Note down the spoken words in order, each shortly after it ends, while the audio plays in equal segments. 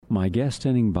My guest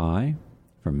standing by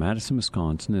from Madison,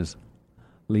 Wisconsin is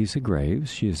Lisa Graves.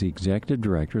 She is the Executive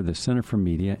Director of the Center for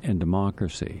Media and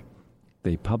Democracy.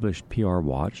 They publish PR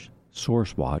Watch,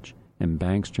 Source Watch, and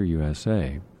Bankster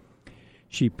USA.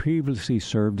 She previously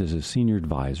served as a senior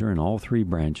advisor in all three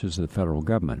branches of the federal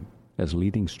government, as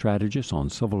leading strategist on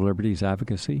civil liberties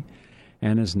advocacy,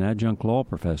 and as an adjunct law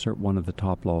professor at one of the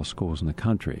top law schools in the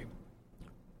country.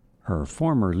 Her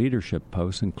former leadership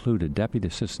posts included Deputy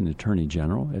Assistant Attorney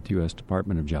General at the U.S.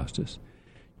 Department of Justice,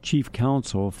 Chief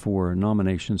Counsel for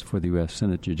nominations for the U.S.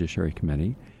 Senate Judiciary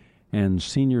Committee, and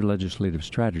Senior Legislative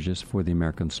Strategist for the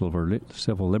American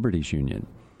Civil Liberties Union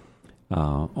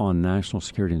on national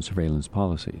security and surveillance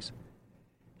policies.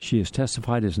 She has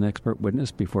testified as an expert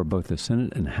witness before both the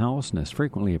Senate and House and has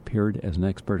frequently appeared as an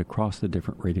expert across the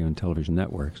different radio and television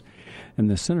networks. And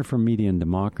the Center for Media and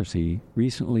Democracy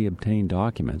recently obtained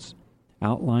documents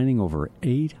outlining over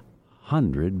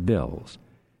 800 bills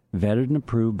vetted and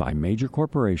approved by major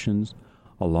corporations,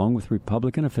 along with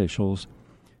Republican officials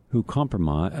who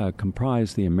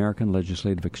comprise the American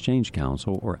Legislative Exchange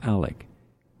Council, or ALEC.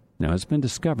 Now, it's been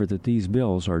discovered that these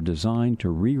bills are designed to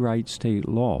rewrite state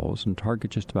laws and target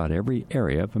just about every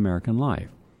area of American life.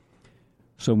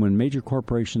 So when major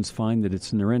corporations find that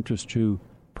it's in their interest to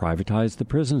privatize the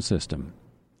prison system,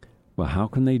 well, how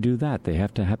can they do that? They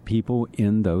have to have people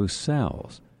in those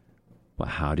cells. Well,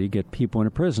 how do you get people in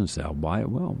a prison cell? Why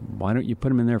don't you put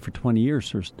them in there for 20 years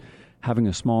for having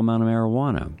a small amount of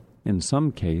marijuana? In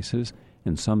some cases,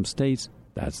 in some states,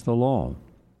 that's the law.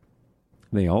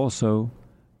 They also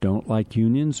don't like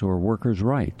unions or workers'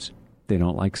 rights. They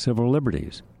don't like civil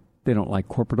liberties. They don't like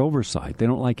corporate oversight. They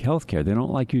don't like health care. They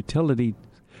don't like utility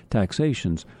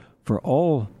taxations. For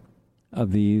all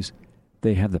of these,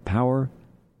 they have the power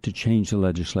to change the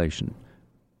legislation.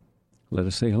 Let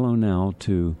us say hello now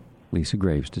to Lisa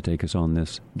Graves to take us on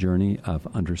this journey of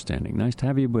understanding. Nice to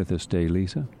have you with us today,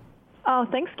 Lisa. Oh,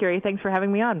 thanks, Gary. Thanks for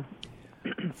having me on.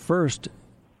 First,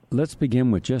 let's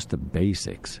begin with just the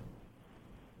basics.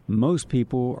 Most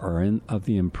people are of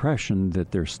the impression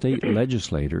that their state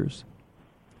legislators,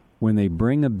 when they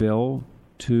bring a bill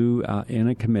to in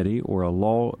a committee or a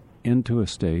law into a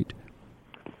state,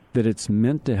 that it's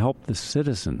meant to help the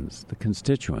citizens, the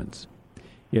constituents.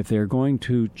 If they're going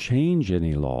to change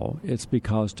any law, it's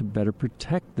because to better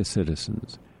protect the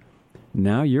citizens.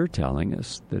 Now you're telling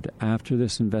us that after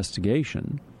this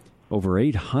investigation, over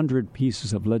 800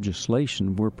 pieces of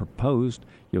legislation were proposed.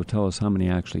 You'll tell us how many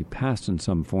actually passed in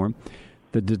some form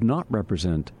that did not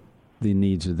represent the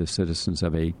needs of the citizens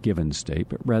of a given state,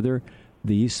 but rather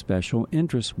these special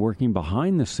interests working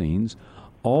behind the scenes,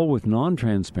 all with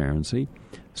non-transparency,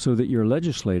 so that your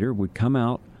legislator would come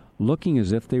out looking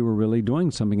as if they were really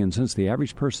doing something. And since the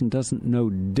average person doesn't know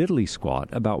diddly squat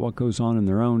about what goes on in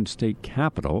their own state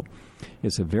capital,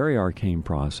 it's a very arcane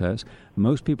process.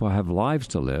 Most people have lives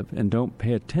to live and don't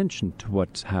pay attention to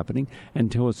what's happening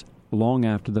until it's long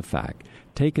after the fact.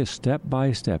 Take us step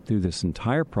by step through this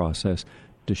entire process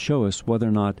to show us whether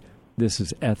or not this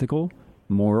is ethical,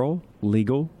 moral,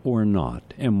 legal, or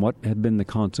not, and what have been the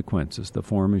consequences. The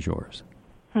forum is yours.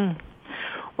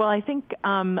 Well, I think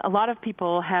a lot of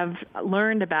people have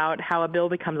learned about how a bill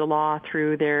becomes a law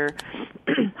through their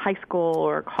high school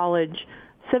or college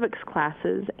civics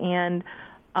classes. And,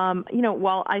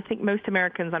 while I think most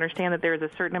Americans understand that there is a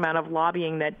certain amount of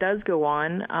lobbying that does go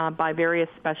on by various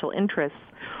special interests,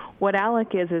 what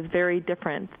ALEC is very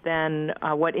different than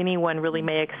what anyone really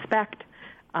may expect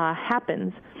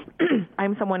happens.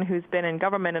 I'm someone who's been in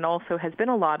government and also has been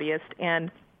a lobbyist,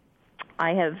 and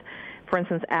I have, for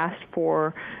instance, asked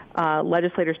for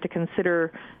legislators to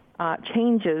consider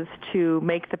changes to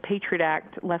make the Patriot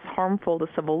Act less harmful to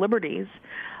civil liberties.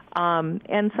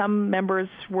 And some members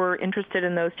were interested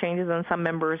in those changes and some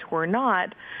members were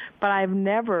not. But I've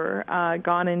never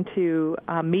gone into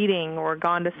a meeting or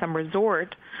gone to some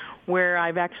resort where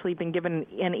I've actually been given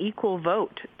an equal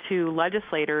vote to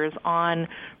legislators on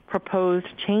proposed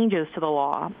changes to the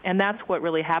law. And that's what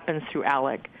really happens through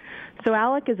ALEC. So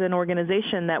ALEC is an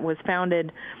organization that was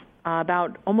founded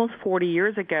about almost 40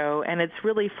 years ago, and it's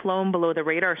really flown below the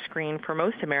radar screen for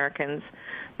most Americans.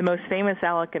 The most famous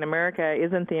ALEC in America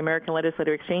isn't the American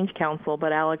Legislative Exchange Council,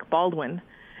 but ALEC Baldwin.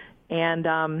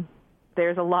 And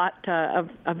there's a lot of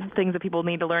things that people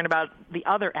need to learn about the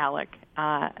other ALEC,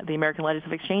 the American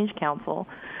Legislative Exchange Council.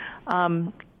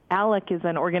 ALEC is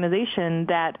an organization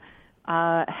that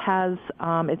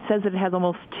it says that it has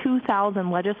almost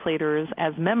 2,000 legislators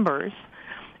as members.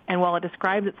 And while it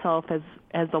describes itself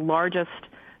as the largest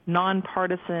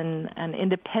nonpartisan and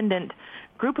independent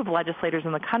group of legislators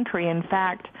in the country, in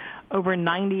fact, over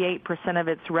 98% of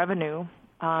its revenue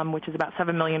which is about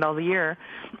 $7 million a year,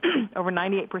 over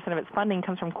 98% of its funding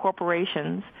comes from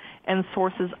corporations and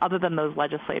sources other than those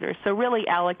legislators. So really,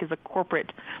 ALEC is a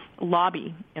corporate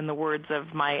lobby, in the words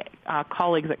of my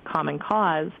colleagues at Common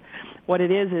Cause. What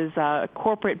it is a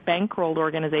corporate bankrolled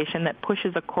organization that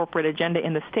pushes a corporate agenda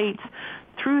in the states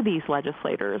through these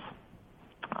legislators.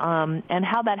 And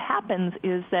how that happens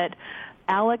is that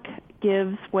ALEC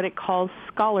gives what it calls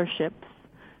scholarships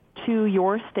to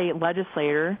your state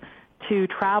legislator to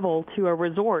travel to a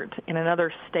resort in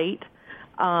another state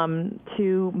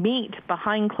to meet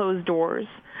behind closed doors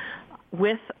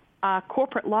with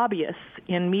corporate lobbyists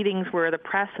in meetings where the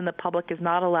press and the public is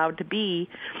not allowed to be.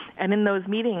 And in those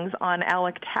meetings on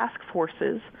ALEC task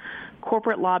forces,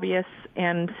 corporate lobbyists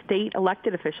and state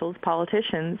elected officials,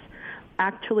 politicians,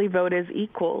 actually vote as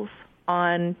equals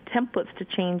on templates to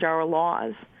change our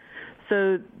laws.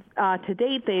 So to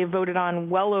date, they've voted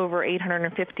on well over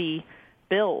 850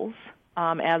 bills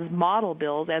as model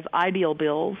bills, as ideal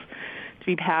bills to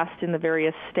be passed in the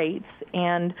various states.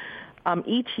 And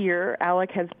each year,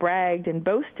 ALEC has bragged and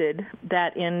boasted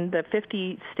that in the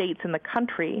 50 states in the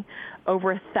country,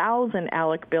 over 1,000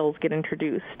 ALEC bills get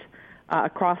introduced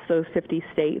across those 50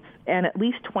 states, and at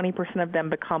least 20% of them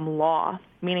become law,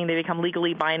 meaning they become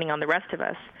legally binding on the rest of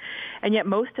us. And yet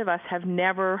most of us have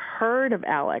never heard of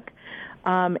ALEC.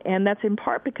 And that's in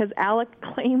part because ALEC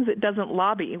claims it doesn't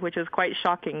lobby, which is quite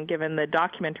shocking given the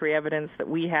documentary evidence that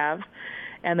we have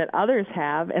and that others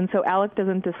have. And so ALEC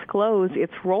doesn't disclose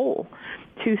its role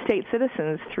to state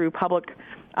citizens through public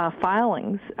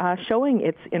filings showing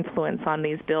its influence on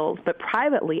these bills. But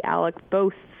privately, ALEC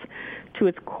boasts to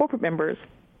its corporate members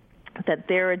that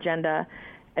their agenda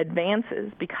advances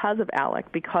because of ALEC,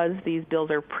 because these bills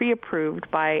are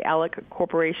pre-approved by ALEC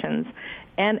corporations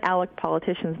and ALEC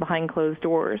politicians behind closed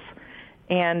doors.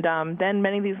 And then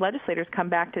many of these legislators come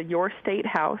back to your state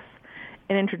house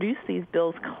and introduce these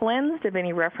bills cleansed of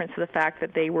any reference to the fact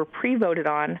that they were pre-voted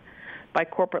on by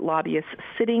corporate lobbyists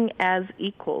sitting as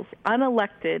equals,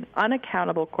 unelected,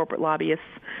 unaccountable corporate lobbyists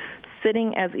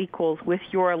sitting as equals with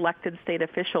your elected state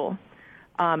official,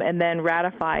 and then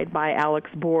ratified by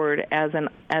ALEC's board as an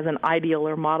ideal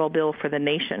or model bill for the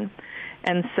nation.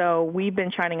 And so we've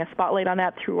been shining a spotlight on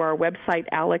that through our website,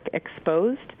 ALEC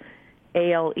Exposed,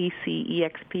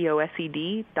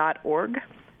 ALECEXPOSED.org.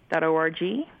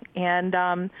 And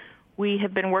we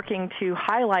have been working to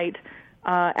highlight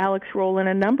ALEC's role in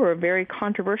a number of very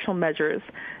controversial measures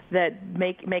that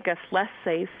make us less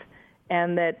safe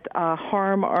and that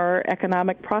harm our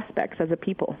economic prospects as a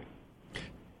people.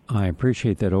 I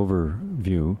appreciate that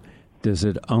overview. Does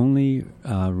it only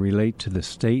relate to the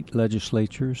state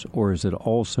legislatures, or is it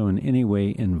also in any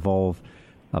way involve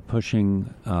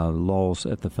pushing laws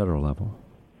at the federal level?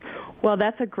 Well,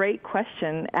 that's a great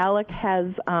question. ALEC has,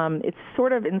 it's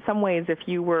sort of in some ways, if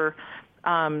you were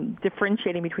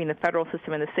differentiating between the federal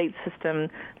system and the state system,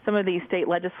 some of these state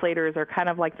legislators are kind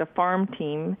of like the farm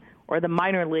team or the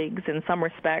minor leagues in some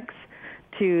respects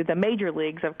to the major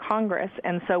leagues of Congress.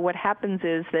 And so what happens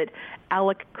is that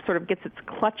ALEC sort of gets its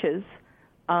clutches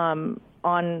on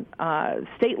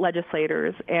state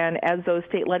legislators, and as those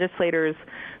state legislators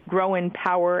grow in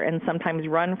power and sometimes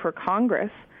run for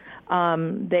Congress,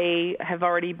 they have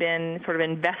already been sort of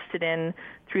invested in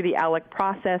through the ALEC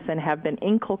process and have been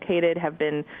inculcated, have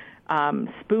been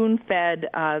spoon-fed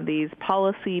these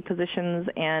policy positions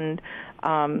and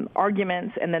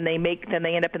arguments, and then they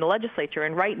end up in the legislature.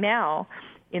 And right now,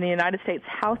 in the United States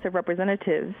House of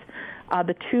Representatives,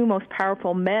 the two most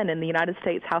powerful men in the United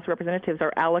States House of Representatives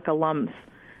are ALEC alums.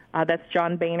 That's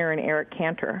John Boehner and Eric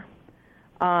Cantor.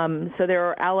 So there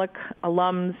are ALEC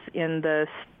alums in the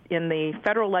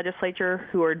federal legislature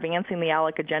who are advancing the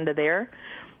ALEC agenda there.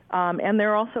 And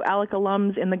there are also ALEC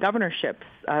alums in the governorships.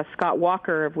 Scott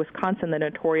Walker of Wisconsin, the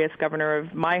notorious governor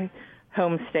of my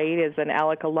home state, is an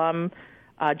ALEC alum.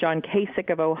 John Kasich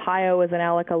of Ohio is an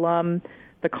ALEC alum.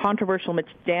 The controversial Mitch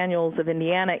Daniels of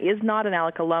Indiana is not an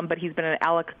ALEC alum, but he's been an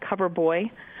ALEC cover boy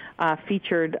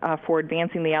featured for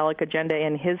advancing the ALEC agenda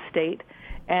in his state.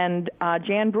 And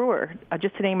Jan Brewer,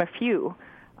 just to name a few,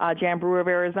 Jan Brewer of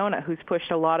Arizona, who's pushed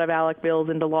a lot of ALEC bills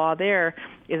into law there,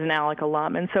 is an ALEC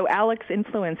alum. And so ALEC's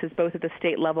influence is both at the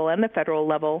state level and the federal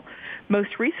level.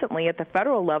 Most recently, at the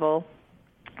federal level,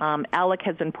 ALEC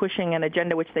has been pushing an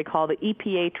agenda which they call the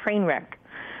EPA train wreck.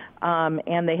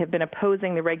 And they have been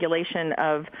opposing the regulation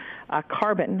of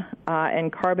carbon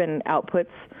and carbon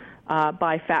outputs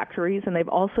by factories, and they've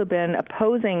also been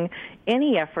opposing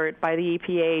any effort by the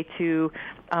EPA to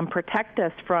protect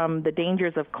us from the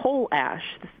dangers of coal ash,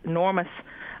 this enormous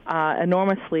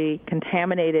enormously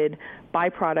contaminated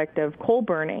byproduct of coal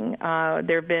burning.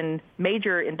 There have been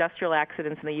major industrial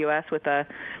accidents in the U.S. with a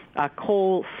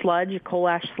coal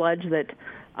ash sludge that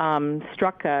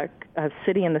struck a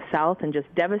city in the south and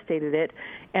just devastated it.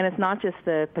 And it's not just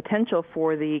the potential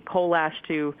for the coal ash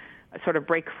to sort of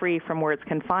break free from where it's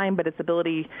confined, but its the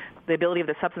ability of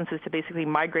the substances to basically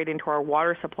migrate into our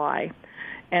water supply.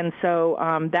 And so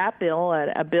that bill,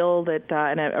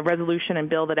 a resolution and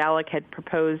bill that ALEC had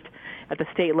proposed at the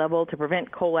state level to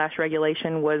prevent coal ash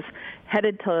regulation, was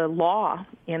headed to law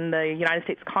in the United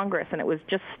States Congress, and it was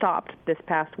just stopped this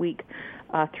past week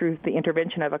through the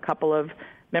intervention of a couple of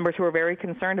members who were very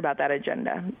concerned about that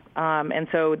agenda. And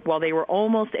so while they were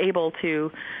almost able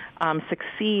to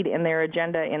succeed in their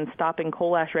agenda in stopping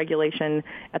coal ash regulation,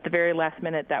 at the very last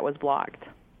minute that was blocked.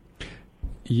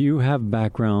 You have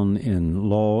background in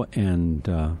law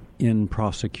and in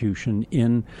prosecution,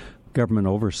 in government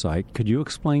oversight. Could you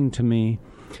explain to me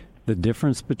the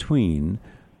difference between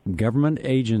government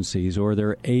agencies or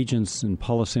their agents and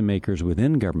policymakers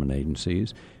within government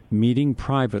agencies meeting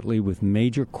privately with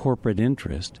major corporate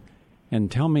interest,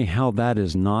 and tell me how that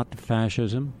is not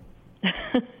fascism?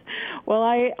 Well,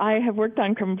 I have worked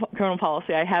on criminal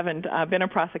policy. I haven't been a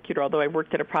prosecutor, although I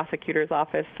worked at a prosecutor's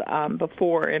office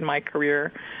before in my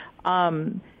career.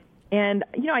 And,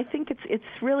 I think it's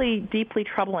really deeply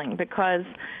troubling because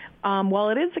while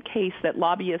it is the case that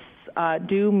lobbyists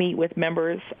do meet with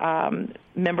members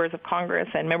of Congress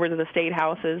and members of the state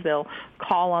houses, they'll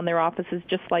call on their offices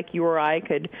just like you or I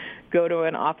could go to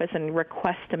an office and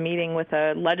request a meeting with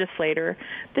a legislator.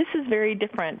 This is very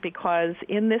different because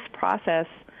in this process,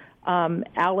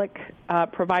 ALEC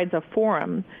provides a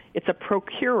forum. It's a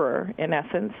procurer, in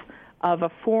essence, of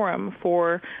a forum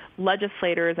for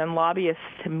legislators and lobbyists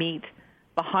to meet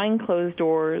behind closed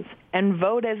doors and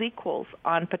vote as equals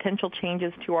on potential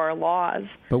changes to our laws.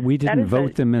 But we didn't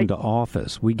vote them into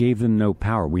office. We gave them no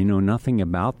power. We know nothing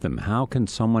about them. How can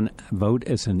someone vote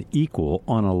as an equal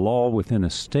on a law within a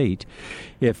state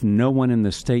if no one in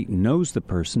the state knows the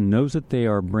person, knows that they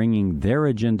are bringing their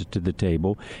agenda to the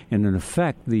table, and in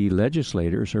effect the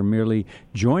legislators are merely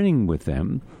joining with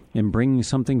them in bringing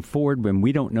something forward when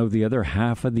we don't know the other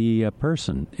half of the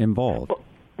person involved?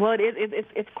 Well,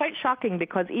 it's quite shocking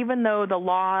because even though the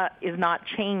law is not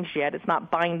changed yet, it's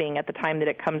not binding at the time that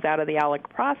it comes out of the ALEC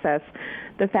process,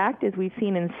 the fact is we've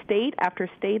seen in state after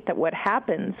state that what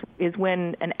happens is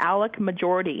when an ALEC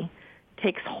majority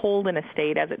takes hold in a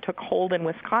state, as it took hold in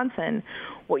Wisconsin,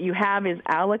 what you have is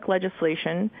ALEC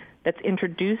legislation that's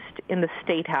introduced in the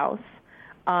state house.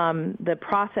 The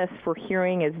process for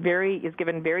hearing is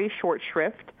given very short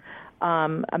shrift.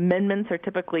 Amendments are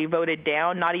typically voted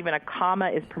down. Not even a comma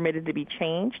is permitted to be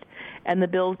changed, and the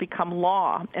bills become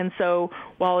law. And so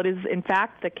while it is in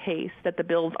fact the case that the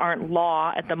bills aren't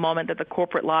law at the moment that the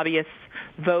corporate lobbyists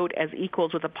vote as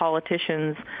equals with the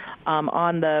politicians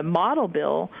on the model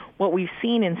bill, what we've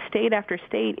seen in state after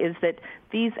state is that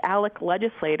these ALEC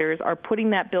legislators are putting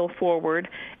that bill forward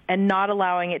and not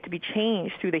allowing it to be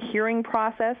changed through the hearing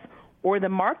process or the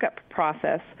markup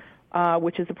process,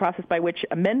 which is the process by which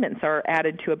amendments are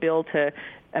added to a bill to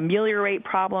ameliorate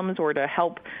problems or to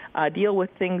help deal with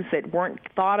things that weren't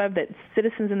thought of that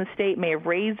citizens in the state may have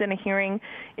raised in a hearing.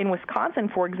 In Wisconsin,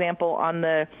 for example, on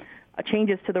the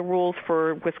changes to the rules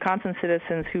for Wisconsin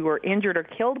citizens who were injured or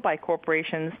killed by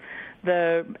corporations,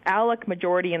 the ALEC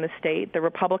majority in the state, the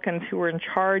Republicans who were in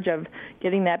charge of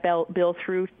getting that bill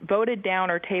through, voted down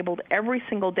or tabled every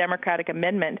single Democratic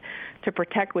amendment to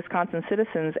protect Wisconsin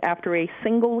citizens after a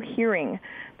single hearing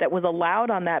that was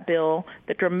allowed on that bill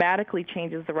that dramatically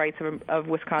changes the rights of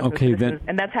Wisconsin citizens.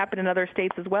 And that's happened in other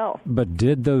states as well. But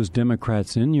did those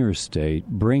Democrats in your state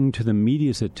bring to the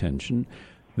media's attention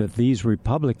that these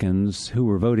Republicans who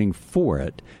were voting for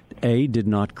it, A, did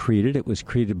not create it. It was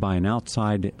created by an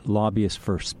outside lobbyist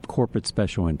for corporate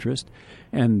special interest.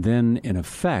 And then, in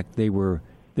effect, they were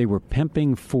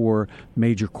pimping for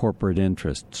major corporate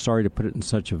interest. Sorry to put it in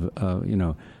such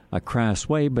a crass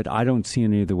way, but I don't see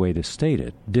any other way to state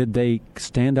it. Did they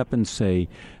stand up and say,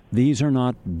 these are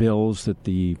not bills that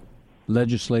the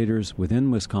legislators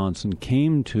within Wisconsin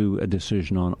came to a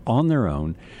decision on their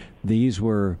own? These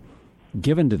were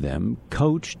given to them,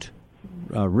 coached,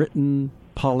 written,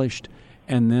 polished,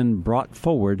 and then brought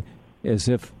forward as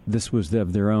if this was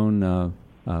of their own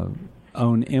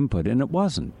input, and it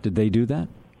wasn't. Did they do that?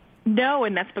 No,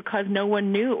 and that's because no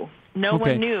one knew. No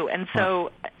one knew, and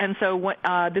so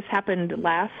this happened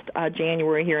last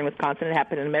January here in Wisconsin. It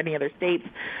happened in many other states.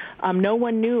 No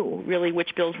one knew really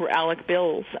which bills were ALEC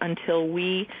bills until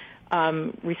we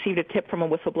received a tip from a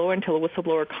whistleblower. Until a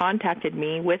whistleblower contacted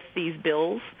me with these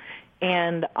bills.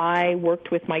 and I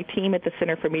worked with my team at the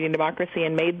Center for Media and Democracy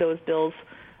and made those bills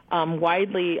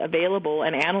widely available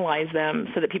and analyzed them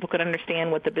so that people could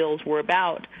understand what the bills were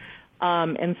about.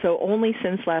 And so only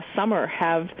since last summer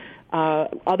have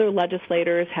other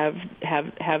legislators, have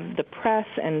the press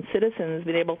and citizens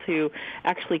been able to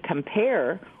actually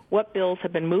compare what bills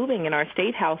have been moving in our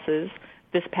state houses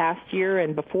this past year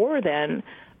and before then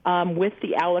with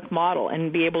the ALEC model,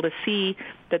 and be able to see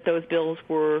that those bills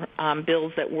were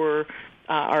bills that were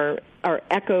are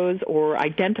echoes or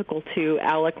identical to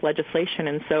ALEC legislation.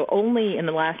 And so only in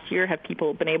the last year have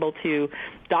people been able to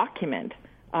document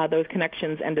those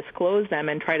connections and disclose them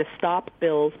and try to stop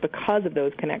bills because of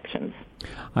those connections.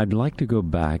 I'd like to go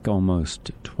back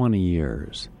almost 20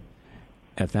 years.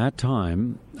 At that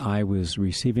time, I was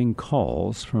receiving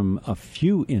calls from a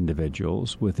few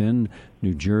individuals within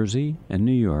New Jersey and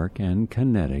New York and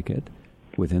Connecticut,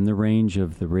 within the range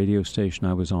of the radio station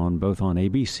I was on, both on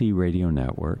ABC Radio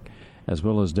Network as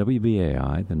well as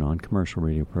WBAI, the non-commercial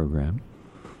radio program.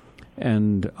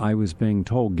 And I was being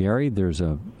told, Gary, there's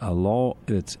a law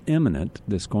that's imminent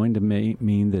that's going to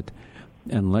mean that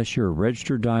unless you're a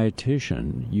registered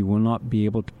dietitian, you will not be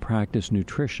able to practice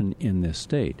nutrition in this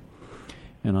state.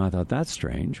 And I thought, that's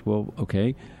strange. Well,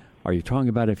 okay, are you talking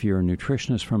about if you're a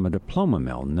nutritionist from a diploma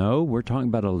mill? No, we're talking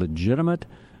about a legitimate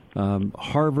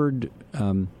Harvard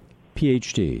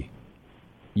PhD.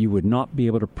 You would not be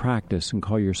able to practice and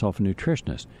call yourself a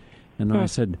nutritionist. And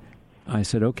I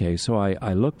said, okay, so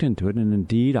I looked into it, and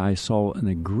indeed I saw an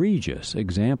egregious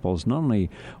examples. Not only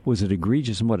was it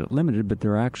egregious in what it limited, but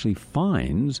there are actually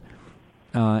fines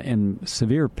and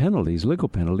severe penalties, legal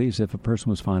penalties, if a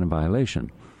person was found in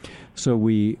violation. So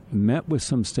we met with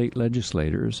some state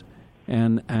legislators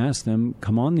and asked them,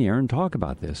 come on the air and talk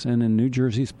about this. And in New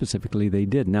Jersey specifically, they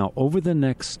did. Now, over the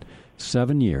next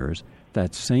 7 years,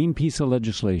 that same piece of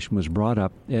legislation was brought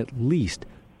up at least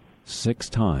 6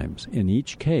 times. In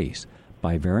each case,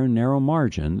 by very narrow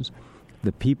margins,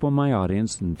 the people in my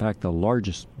audience, in fact, the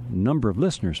largest number of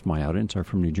listeners in my audience are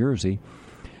from New Jersey,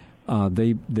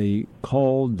 they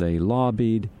called, they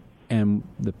lobbied, and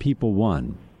the people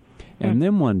won. And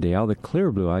then one day, out of the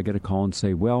clear blue, I get a call and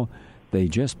say, well, they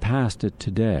just passed it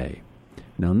today.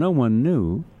 Now, no one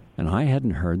knew, and I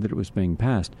hadn't heard that it was being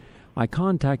passed. I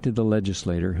contacted the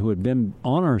legislator who had been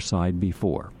on our side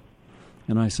before.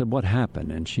 And I said, what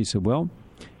happened? And she said,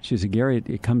 Gary,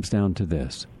 it comes down to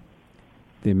this.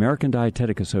 The American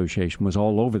Dietetic Association was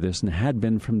all over this and had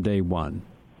been from day one.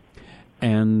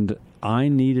 And I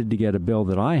needed to get a bill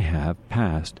that I have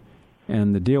passed.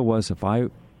 And the deal was, if I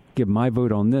give my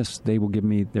vote on this, they will give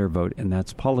me their vote. And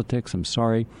that's politics. I'm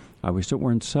sorry. I wish it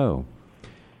weren't so.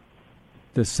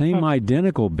 The same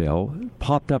identical bill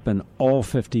popped up in all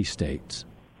 50 states.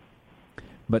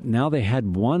 But now they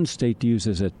had one state to use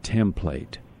as a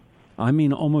template. I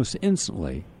mean, almost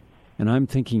instantly. And I'm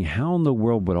thinking, how in the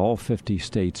world would all 50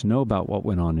 states know about what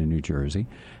went on in New Jersey?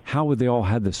 How would they all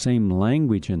have the same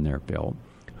language in their bill?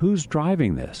 Who's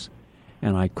driving this?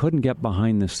 And I couldn't get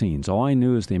behind the scenes. All I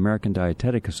knew is the American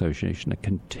Dietetic Association, a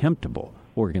contemptible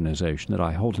organization that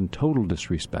I hold in total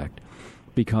disrespect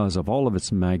because of all of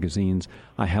its magazines.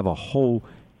 I have a whole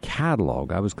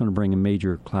catalog. I was going to bring a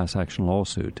major class action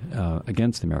lawsuit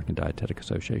against the American Dietetic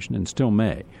Association, and still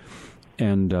may,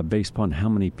 and based upon how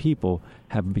many people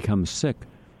have become sick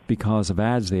because of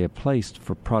ads they have placed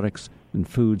for products and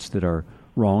foods that are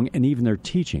wrong, and even their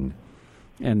teaching.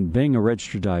 And being a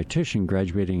registered dietitian,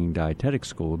 graduating in dietetic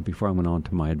school before I went on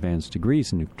to my advanced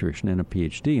degrees in nutrition and a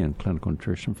PhD in clinical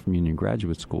nutrition from Union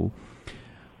Graduate School,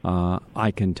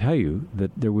 I can tell you that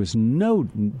there was no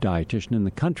dietitian in the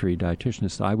country,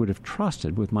 dietitianist, that I would have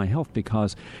trusted with my health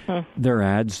because their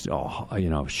ads,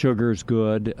 sugar's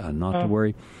good, not to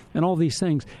worry, and all these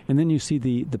things. And then you see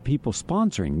the people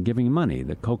sponsoring, giving money,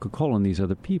 the Coca-Cola and these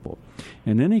other people.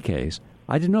 In any case,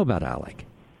 I didn't know about ALEC.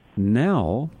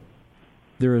 Now,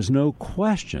 there is no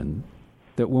question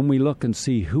that when we look and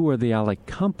see who are the ALEC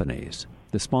companies,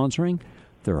 the sponsoring,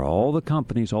 they're all the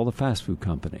companies, all the fast food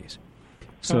companies.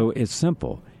 So it's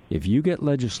simple. If you get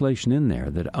legislation in there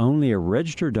that only a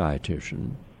registered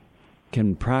dietitian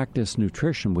can practice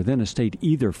nutrition within a state,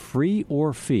 either free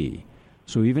or fee,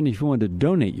 so even if you wanted to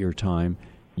donate your time,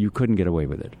 you couldn't get away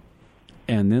with it.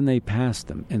 And then they passed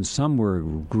them, and some were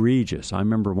egregious. I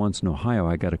remember once in Ohio,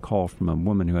 I got a call from a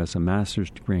woman who has a master's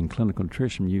degree in clinical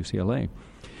nutrition from UCLA.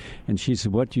 And she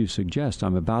said, what do you suggest?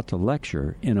 I'm about to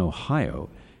lecture in Ohio,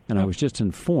 and I was just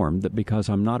informed that because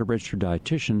I'm not a registered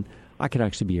dietitian, I could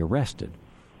actually be arrested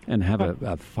and have a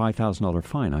 $5,000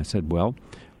 fine. I said, well,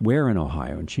 where in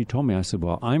Ohio? And she told me, I said,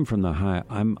 well, I'm from the Ohio.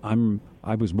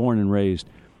 I was born and raised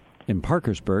in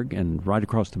Parkersburg and right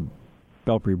across the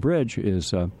Scalpry Bridge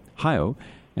is Ohio,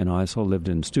 and I also lived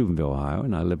in Steubenville, Ohio,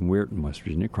 and I live in Weirton, West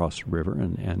Virginia, across the river,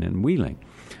 and in Wheeling.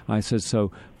 I said,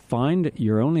 so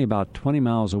you're only about 20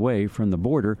 miles away from the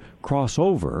border, cross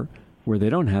over where they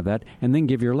don't have that, and then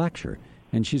give your lecture.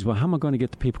 And she's, well, how am I going to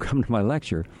get the people coming to my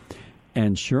lecture?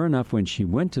 And sure enough, when she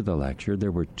went to the lecture,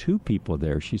 there were two people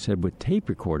there, she said, with tape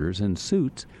recorders and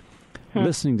suits,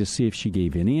 listening to see if she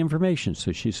gave any information.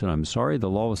 So she said, I'm sorry, the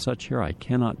law is such here, I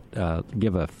cannot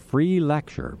give a free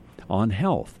lecture on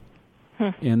health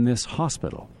in this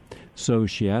hospital. So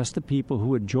she asked the people who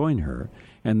would join her,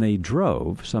 and they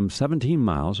drove some 17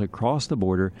 miles across the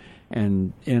border,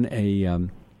 and in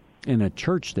a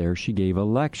church there, she gave a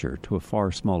lecture to a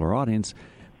far smaller audience,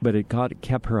 but it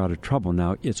kept her out of trouble.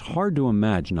 Now, it's hard to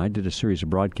imagine. I did a series of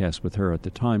broadcasts with her at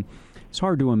the time. It's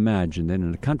hard to imagine that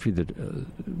in a country that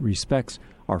respects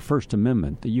our First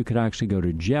Amendment, that you could actually go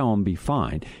to jail and be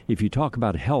fined if you talk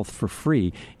about health for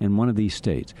free in one of these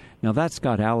states. Now, that's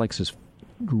got Alex's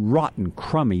rotten,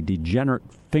 crummy, degenerate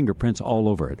fingerprints all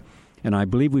over it. And I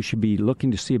believe we should be looking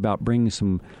to see about bringing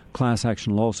some class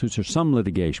action lawsuits or some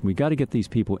litigation. We've got to get these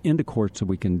people into court so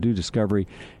we can do discovery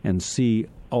and see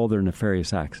all their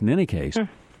nefarious acts. In any case,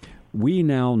 we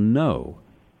now know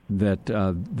that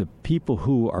the people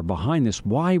who are behind this,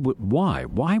 why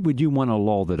would you want a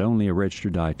law that only a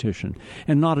registered dietitian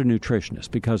and not a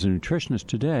nutritionist? Because a nutritionist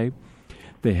today,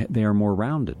 they are more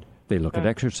rounded. They look at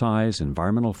exercise,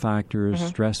 environmental factors,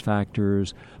 stress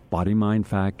factors, body-mind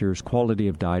factors, quality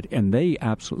of diet, and they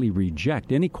absolutely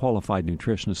reject any qualified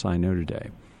nutritionist I know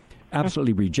today.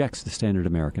 Absolutely rejects the standard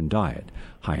American diet,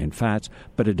 high in fats,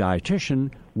 but a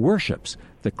dietitian worships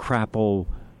the crap old,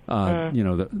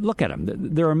 look at them.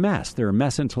 They're a mess. They're a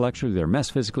mess intellectually. They're a mess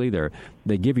physically.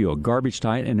 They give you a garbage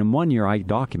diet. And in 1 year, I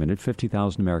documented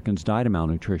 50,000 Americans died of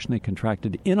malnutrition. They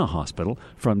contracted in a hospital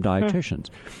from dietitians.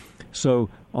 So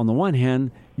on the one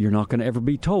hand, you're not going to ever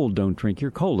be told, don't drink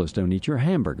your colas, don't eat your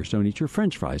hamburgers, don't eat your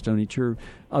French fries, don't eat your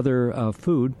other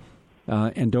food,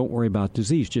 and don't worry about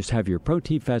disease. Just have your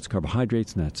protein, fats,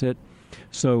 carbohydrates, and that's it.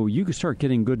 So you can start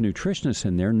getting good nutritionists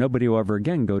in there. Nobody will ever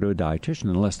again go to a dietitian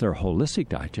unless they're a holistic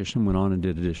dietitian and went on and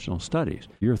did additional studies.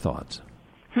 Your thoughts?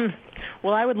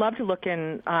 Well, I would love to look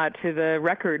in to the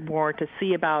record more to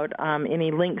see about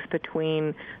any links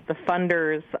between the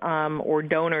funders or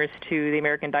donors to the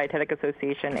American Dietetic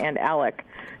Association and ALEC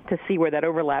to see where that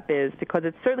overlap is, because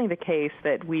it's certainly the case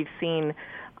that we've seen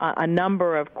a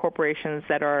number of corporations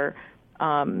that are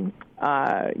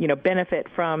benefit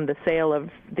from the sale of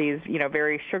these,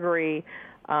 very sugary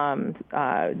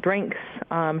drinks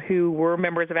who were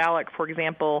members of ALEC. For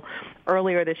example,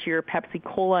 earlier this year, Pepsi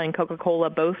Cola and Coca-Cola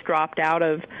both dropped out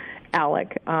of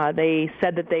ALEC. They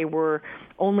said that they were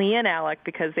only in ALEC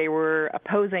because they were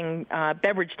opposing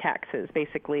beverage taxes,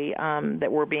 basically,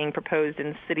 that were being proposed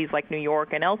in cities like New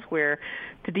York and elsewhere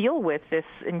to deal with this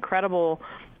incredible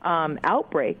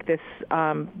outbreak, this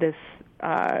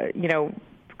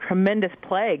tremendous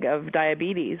plague of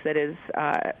diabetes that is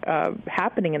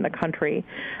happening in the country.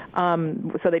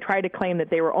 So they tried to claim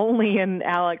that they were only in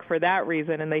ALEC for that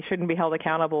reason, and they shouldn't be held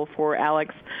accountable for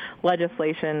ALEC's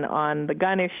legislation on the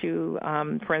gun issue.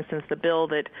 For instance, the bill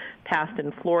that passed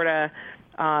in Florida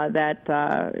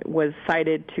that was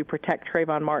cited to protect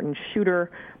Trayvon Martin's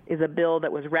shooter is a bill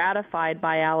that was ratified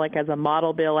by ALEC as a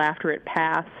model bill after it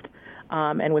passed.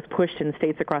 And was pushed in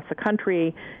states across the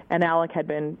country, and ALEC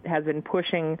has been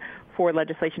pushing for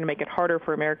legislation to make it harder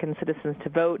for American citizens to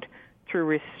vote through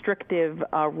restrictive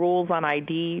rules on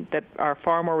ID that are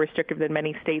far more restrictive than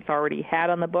many states already had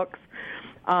on the books.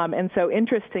 And so,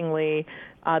 interestingly,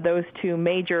 those two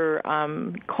major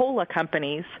cola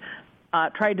companies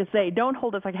tried to say, don't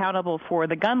hold us accountable for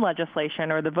the gun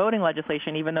legislation or the voting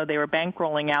legislation, even though they were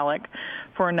bankrolling ALEC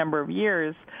for a number of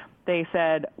years. They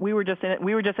said we were just in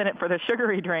it for the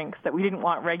sugary drinks that we didn't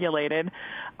want regulated,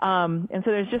 and so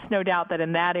there's just no doubt that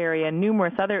in that area and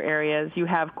numerous other areas you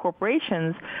have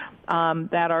corporations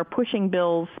that are pushing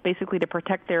bills basically to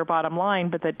protect their bottom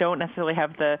line, but that don't necessarily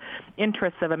have the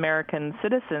interests of American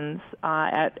citizens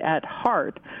at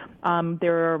heart.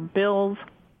 There are bills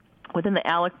within the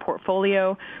ALEC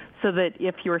portfolio, so that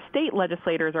if your state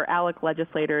legislators are ALEC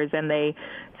legislators and they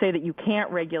say that you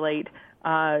can't regulate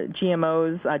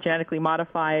GMOs, genetically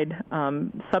modified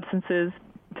substances,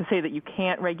 to say that you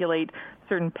can't regulate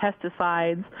certain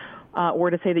pesticides, or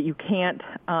to say that you can't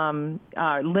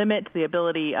limit the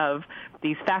ability of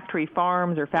these factory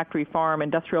farms or factory farm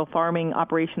industrial farming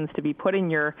operations to be put in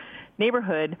your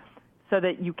neighborhood, so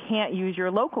that you can't use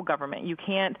your local government. You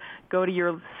can't go to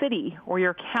your city or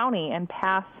your county and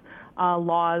pass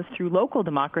laws through local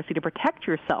democracy to protect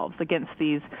yourselves against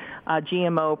these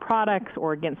GMO products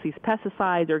or against these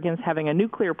pesticides or against having a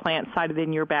nuclear plant sited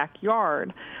in your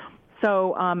backyard.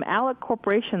 So ALEC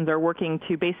corporations are working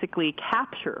to basically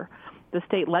capture the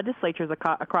state legislatures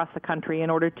across the country in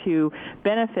order to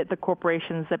benefit the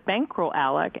corporations that bankroll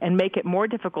ALEC and make it more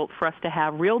difficult for us to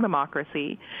have real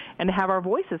democracy and to have our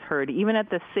voices heard, even at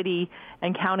the city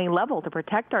and county level, to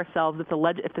protect ourselves if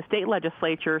the state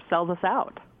legislature sells us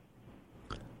out.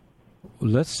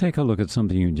 Let's take a look at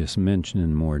something you just mentioned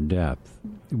in more depth.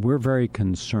 We're very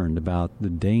concerned about the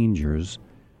dangers,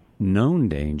 known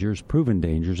dangers, proven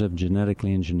dangers of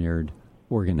genetically engineered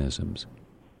organisms.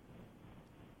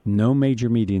 No major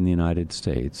media in the United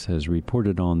States has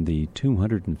reported on the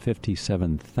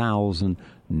 257,000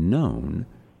 known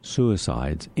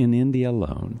suicides in India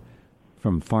alone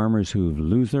from farmers who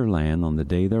lose their land on the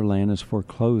day their land is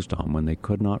foreclosed on when they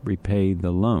could not repay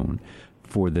the loan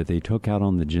that they took out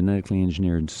on the genetically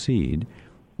engineered seed,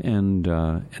 and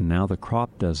now the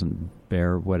crop doesn't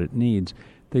bear what it needs.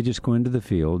 They just go into the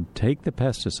field, take the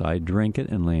pesticide, drink it,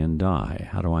 and lay and die.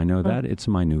 How do I know that? It's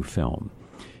my new film.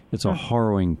 It's a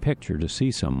harrowing picture to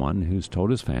see someone who's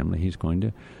told his family he's going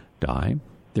to die,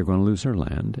 they're going to lose their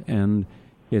land, and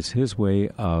it's his way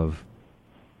of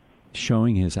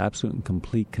showing his absolute and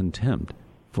complete contempt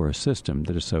for a system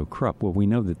that is so corrupt. Well, we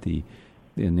know that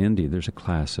in India there's a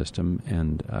class system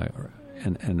and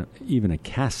even a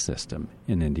caste system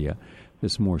in India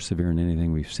that's more severe than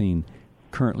anything we've seen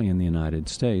currently in the United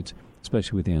States,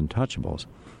 especially with the untouchables.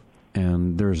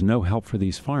 And there's no help for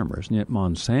these farmers. And yet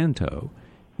Monsanto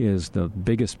is the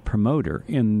biggest promoter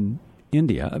in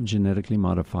India of genetically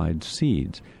modified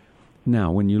seeds. Now,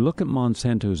 when you look at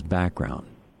Monsanto's background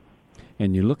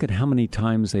and you look at how many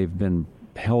times they've been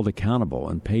held accountable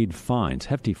and paid fines,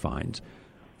 hefty fines,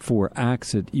 for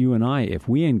acts that you and I, if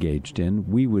we engaged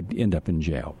in, we would end up in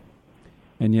jail.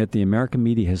 And yet the American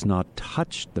media has not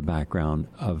touched the background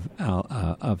of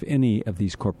any of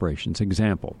these corporations.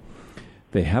 Example,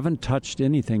 they haven't touched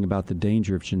anything about the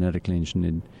danger of genetically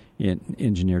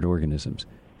engineered organisms,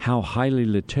 how highly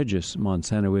litigious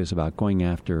Monsanto is about going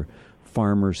after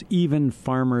farmers, even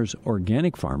farmers,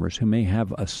 organic farmers, who may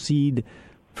have a seed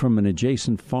from an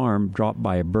adjacent farm dropped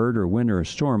by a bird or wind or a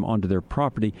storm onto their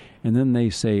property, and then they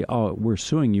say, oh, we're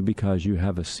suing you because you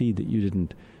have a seed that you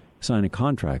didn't sign a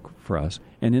contract for us,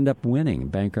 and end up winning,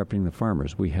 bankrupting the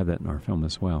farmers. We have that in our film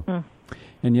as well.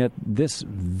 And yet this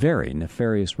very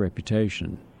nefarious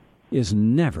reputation is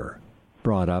never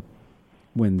brought up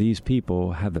when these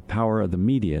people have the power of the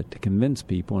media to convince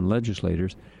people and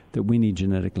legislators that we need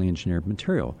genetically engineered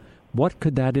material. What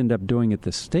could that end up doing at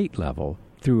the state level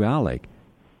through ALEC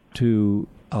to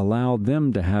allow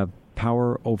them to have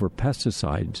power over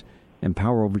pesticides and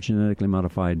power over genetically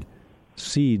modified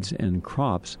seeds and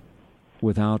crops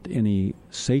without any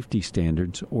safety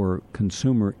standards or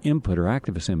consumer input or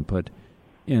activist input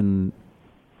in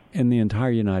the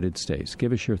entire United States?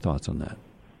 Give us your thoughts on that.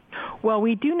 Well,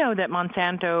 we do know that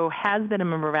Monsanto has been a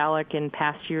member of ALEC in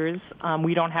past years.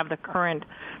 We don't have the current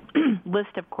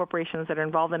list of corporations that are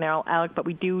involved in ALEC, but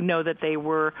we do know that they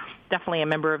were definitely a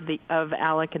member of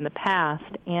ALEC in the past.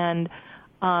 And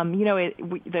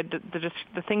the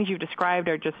things you've described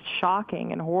are just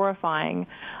shocking and horrifying.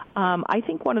 I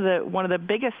think one of the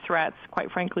biggest threats,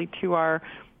 quite frankly, to our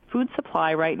food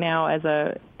supply right now as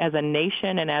a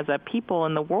nation and as a people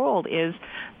in the world is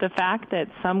the fact that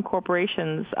some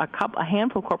corporations, a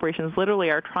handful of corporations, literally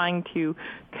are trying to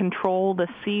control the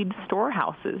seed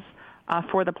storehouses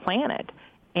for the planet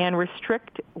and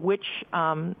restrict which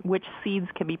seeds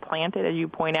can be planted, as you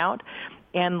point out,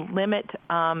 and limit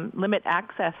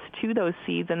access to those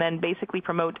seeds, and then basically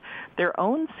promote their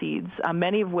own seeds,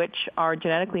 many of which are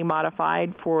genetically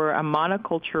modified for a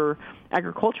monoculture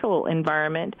agricultural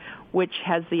environment, which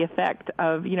has the effect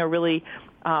of, really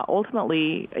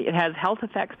ultimately it has health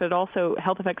effects, but also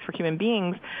health effects for human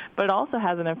beings, but it also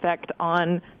has an effect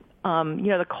on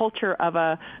the culture of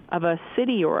a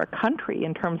city or a country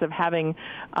in terms of having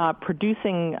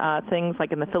producing things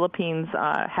like in the Philippines,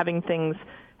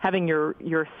 having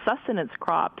your sustenance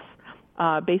crops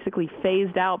basically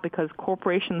phased out because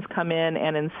corporations come in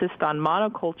and insist on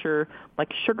monoculture,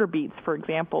 like sugar beets, for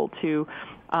example, to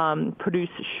produce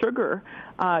sugar.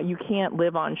 You can't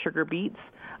live on sugar beets.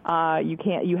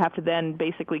 You have to then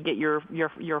basically get your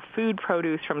food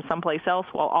produce from someplace else,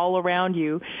 while all around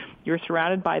you're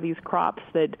surrounded by these crops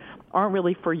that aren't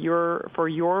really for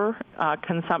your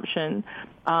consumption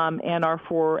and are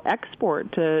for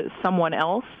export to someone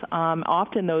else.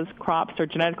 Often those crops are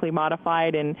genetically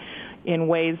modified in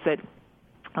ways that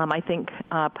I think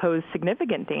pose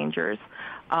significant dangers,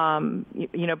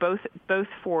 both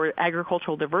for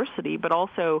agricultural diversity, but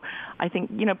also I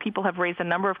think, people have raised a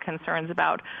number of concerns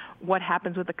about what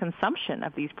happens with the consumption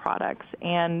of these products.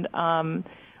 And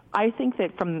I think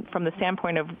that from the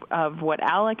standpoint of what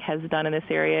ALEC has done in this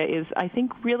area is, I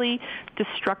think, really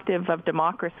destructive of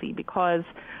democracy because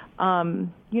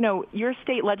your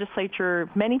state legislature,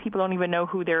 many people don't even know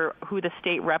who the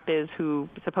state rep is who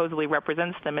supposedly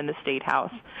represents them in the state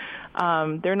house.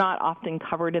 They're not often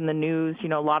covered in the news. A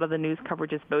lot of the news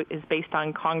coverage is based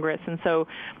on Congress. And so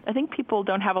I think people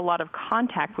don't have a lot of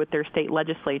contact with their state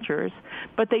legislatures,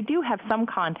 but they do have some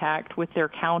contact with their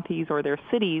counties or their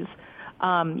cities.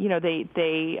 In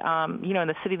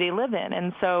the city they live in.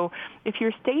 And so if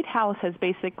your state house has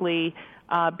basically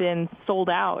been sold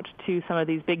out to some of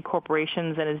these big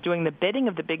corporations and is doing the bidding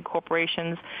of the big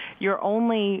corporations, your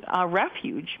only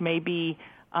refuge may be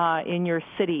in your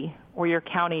city or your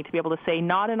county to be able to say,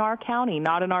 not in our county,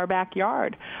 not in our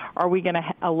backyard, are we going to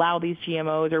allow these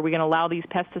GMOs, are we going to allow these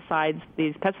pesticides,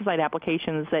 these pesticide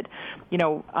applications that,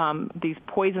 these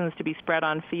poisons to be spread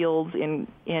on fields in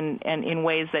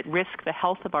ways that risk the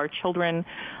health of our children,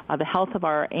 the health of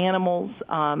our animals,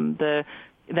 the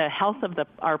health of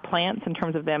our plants in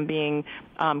terms of them being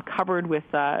covered with,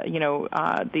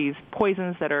 these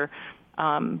poisons that are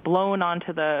blown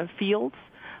onto the fields.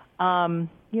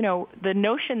 The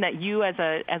notion that you as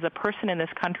a person in this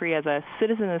country, as a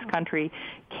citizen in this country,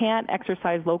 can't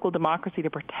exercise local democracy to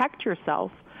protect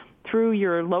yourself through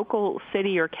your local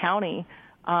city or county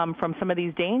from some of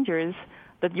these dangers,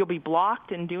 that you'll be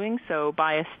blocked in doing so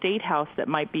by a state house that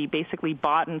might be basically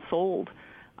bought and sold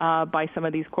by some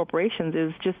of these corporations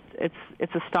is just,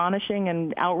 it's astonishing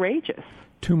and outrageous.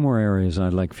 Two more areas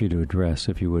I'd like for you to address,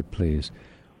 if you would, please.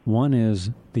 One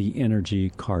is the energy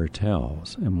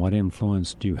cartels, and what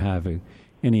influence do you have,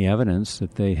 any evidence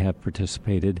that they have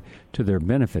participated to their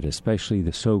benefit, especially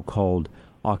the so-called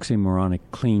oxymoronic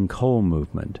clean coal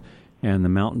movement and the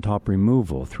mountaintop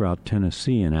removal throughout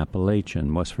Tennessee and Appalachia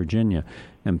and West Virginia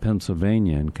and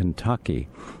Pennsylvania and Kentucky.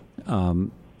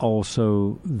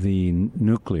 Also the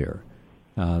nuclear,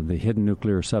 the hidden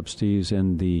nuclear subsidies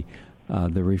and the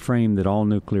refrain that all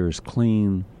nuclear is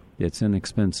clean, it's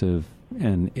inexpensive,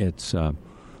 and it's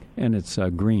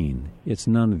green. It's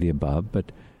none of the above,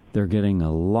 but they're getting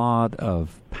a lot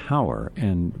of power,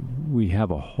 and we have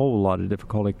a whole lot of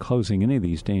difficulty closing any of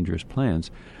these dangerous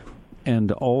plants.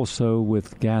 And also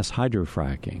with gas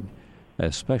hydrofracking,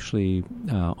 especially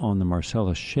on the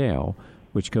Marcellus Shale,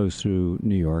 which goes through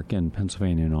New York and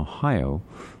Pennsylvania and Ohio,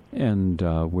 and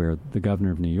where the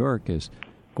governor of New York is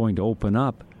going to open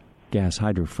up gas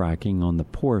hydrofracking on the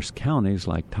poorest counties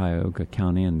like Tioga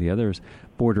County and the others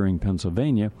bordering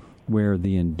Pennsylvania, where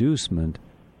the inducement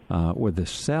or the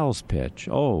sales pitch,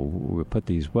 we'll put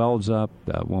these wells up,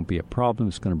 won't be a problem,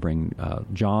 it's going to bring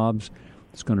jobs,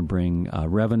 it's going to bring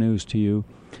revenues to you,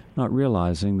 not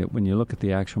realizing that when you look at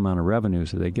the actual amount of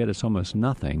revenues that they get, it's almost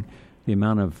nothing. The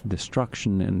amount of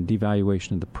destruction and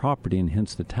devaluation of the property, and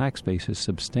hence the tax base, is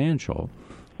substantial,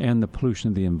 and the pollution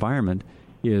of the environment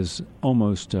is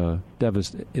almost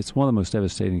it's one of the most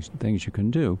devastating things you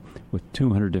can do, with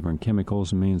 200 different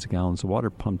chemicals and millions of gallons of water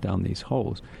pumped down these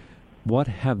holes. What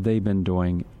have they been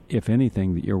doing, if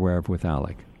anything, that you're aware of with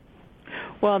ALEC?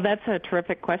 Well, that's a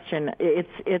terrific question.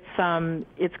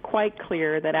 It's quite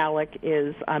clear that ALEC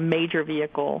is a major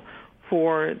vehicle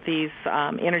for these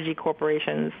energy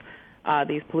corporations,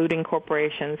 these polluting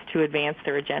corporations, to advance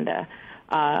their agenda.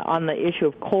 On the issue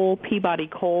of coal, Peabody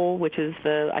Coal, which is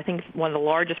I think one of the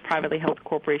largest privately held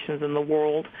corporations in the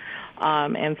world,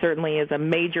 and certainly is a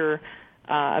major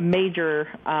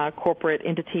corporate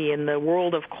entity in the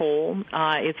world of coal.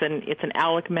 It's an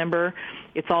ALEC member.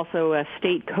 It's also a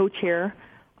state co-chair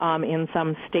in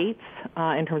some states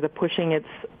in terms of pushing its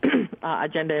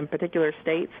agenda in particular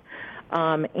states.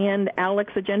 And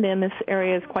ALEC's agenda in this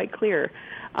area is quite clear.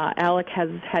 ALEC has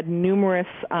had numerous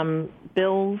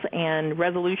bills and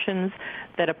resolutions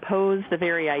that oppose the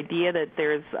very idea that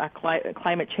there's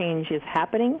climate change is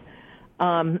happening.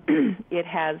 It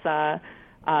has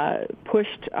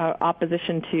pushed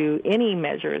opposition to any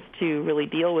measures to really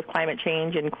deal with climate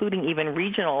change, including even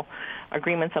regional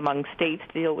agreements among states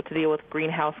to deal with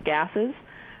greenhouse gases.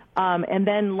 And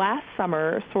then last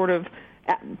summer, sort of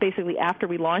basically after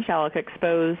we launched ALEC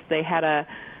Exposed, they had a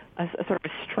sort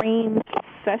of strange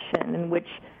session in which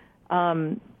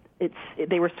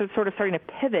they were sort of starting to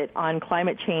pivot on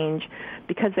climate change,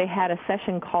 because they had a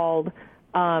session called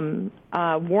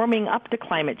Warming Up to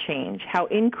Climate Change, How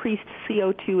Increased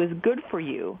CO2 is Good for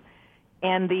You.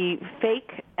 And the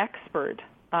fake expert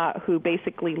who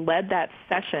basically led that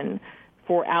session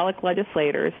for ALEC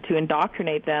legislators to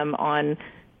indoctrinate them on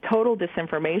total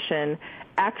disinformation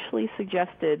actually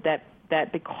suggested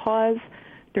that because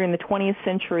during the 20th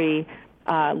century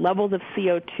levels of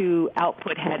CO2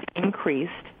 output had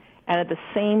increased, and at the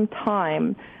same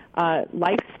time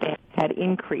lifespan had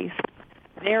increased.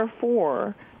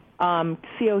 Therefore,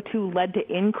 CO2 led to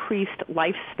increased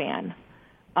lifespan,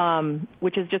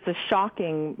 which is just a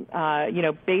shocking,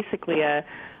 basically a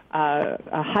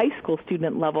high school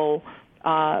student level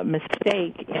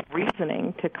mistake in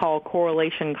reasoning to call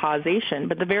correlation causation.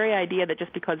 But the very idea that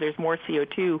just because there's more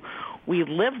CO2, we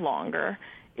live longer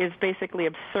is basically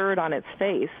absurd on its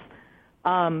face.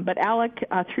 But ALEC,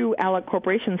 through ALEC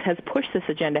Corporations, has pushed this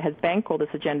agenda, has bankrolled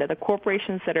this agenda. The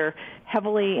corporations that are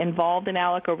heavily involved in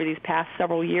ALEC over these past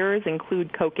several years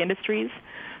include Koch Industries,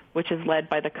 which is led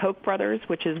by the Koch brothers,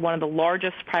 which is one of the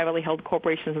largest privately held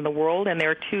corporations in the world, and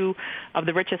they're two of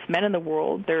the richest men in the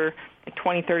world. They're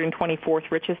 23rd and 24th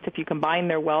richest. If you combine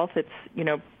their wealth, it's,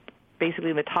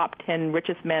 basically the top 10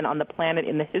 richest men on the planet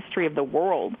in the history of the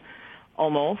world,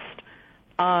 almost.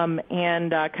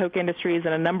 And Koch Industries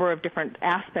and a number of different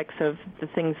aspects of the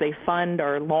things they fund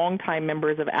are longtime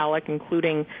members of ALEC,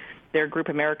 including their group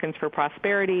Americans for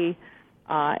Prosperity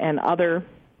and other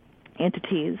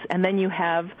entities. And then you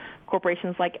have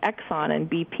corporations like Exxon and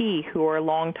BP, who are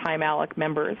longtime ALEC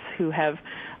members who have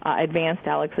advanced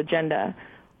ALEC's agenda.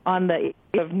 On the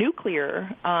issue of nuclear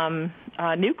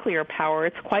power,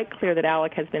 it's quite clear that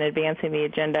ALEC has been advancing the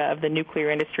agenda of the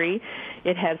nuclear industry.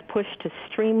 It has pushed to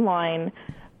streamline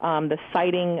the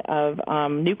siting of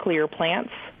nuclear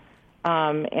plants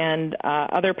and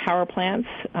other power plants,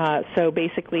 so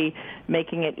basically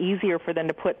making it easier for them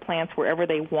to put plants wherever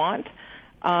they want.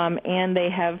 And they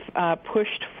have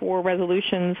pushed for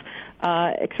resolutions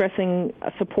expressing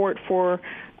support for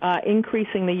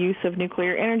increasing the use of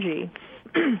nuclear energy.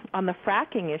 On the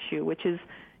fracking issue, which is,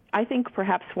 I think,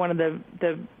 perhaps one of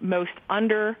the most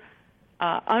underreported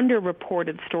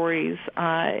stories,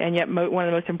 and yet one of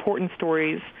the most important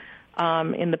stories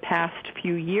in the past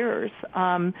few years.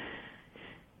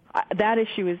 That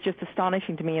issue is just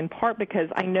astonishing to me, in part because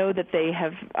I know that they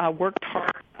have worked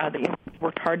hard. They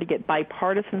worked hard to get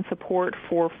bipartisan support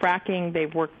for fracking.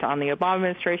 They've worked on the Obama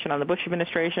administration, on the Bush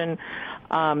administration.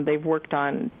 They've worked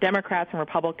on Democrats and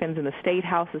Republicans in the state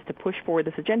houses to push forward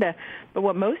this agenda. But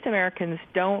what most Americans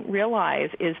don't realize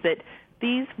is that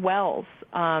these wells,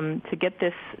 to get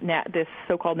this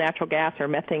so-called natural gas or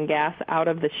methane gas out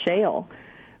of the shale,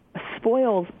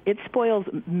 spoils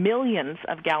millions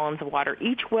of gallons of water.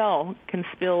 Each well can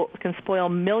spoil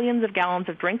millions of gallons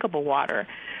of drinkable water.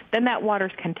 Then that water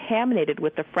is contaminated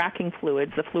with the fracking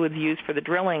fluids, the fluids used for the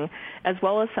drilling, as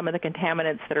well as some of the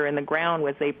contaminants that are in the ground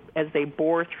as they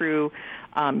bore through,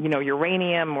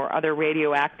 uranium or other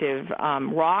radioactive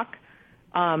rock.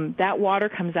 That water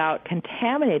comes out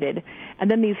contaminated,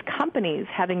 and then these companies,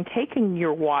 having taken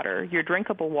your water, your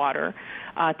drinkable water,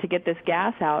 to get this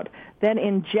gas out, then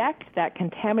inject that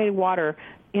contaminated water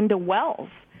into wells.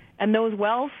 And those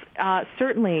wells,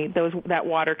 certainly that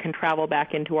water can travel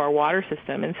back into our water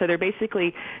system. And so they're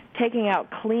basically taking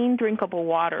out clean, drinkable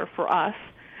water for us,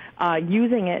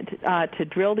 using it to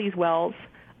drill these wells,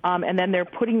 and then they're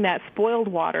putting that spoiled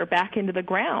water back into the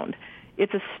ground.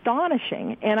 It's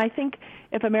astonishing. And I think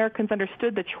if Americans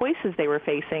understood the choices they were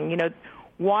facing,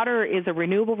 water is a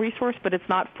renewable resource, but it's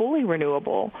not fully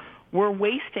renewable. We're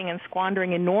wasting and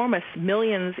squandering enormous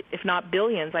millions, if not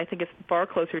billions, I think it's far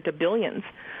closer to billions,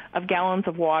 of gallons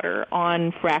of water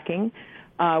on fracking.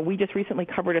 We just recently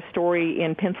covered a story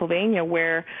in Pennsylvania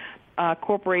where a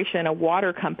corporation, a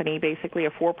water company, basically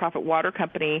a for-profit water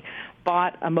company,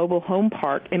 bought a mobile home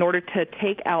park in order to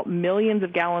take out millions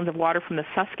of gallons of water from the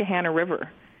Susquehanna River.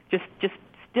 Just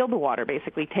steal the water,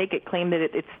 basically, take it, claim that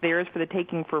it's theirs for the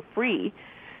taking for free,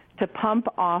 to pump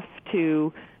off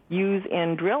to use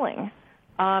in drilling.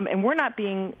 And we're not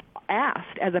being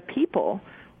asked as a people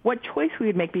what choice we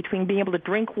would make between being able to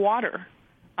drink water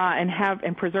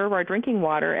and preserve our drinking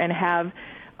water and have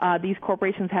these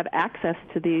corporations have access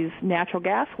to these natural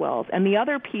gas wells. And the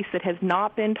other piece that has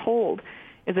not been told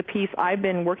is a piece I've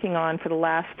been working on for the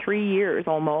last 3 years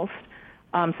almost,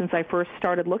 since I first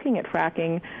started looking at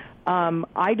fracking.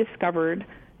 I discovered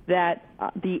that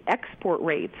the export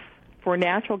rates for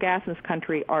natural gas in this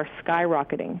country are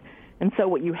skyrocketing. And so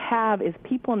what you have is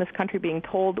people in this country being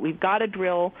told that we've got to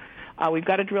drill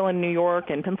in New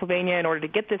York and Pennsylvania in order to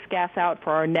get this gas out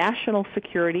for our national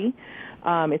security.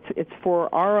 It's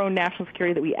for our own national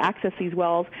security that we access these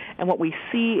wells. And what we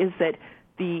see is that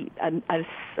a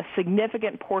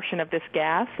significant portion of this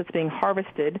gas that's being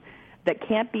harvested that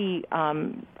can't be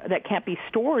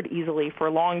stored easily for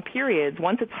long periods.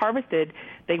 Once it's harvested,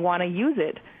 they want to use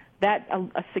it. That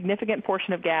a significant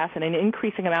portion of gas and an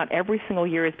increasing amount every single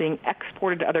year is being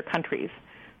exported to other countries.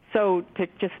 So to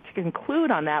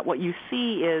conclude on that, what you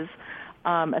see is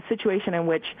a situation in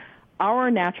which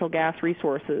our natural gas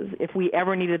resources, if we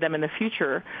ever needed them in the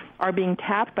future, are being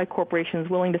tapped by corporations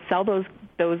willing to sell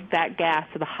that gas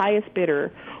to the highest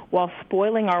bidder while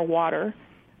spoiling our water,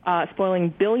 spoiling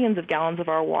billions of gallons of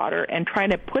our water, and trying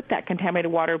to put that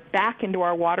contaminated water back into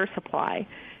our water supply.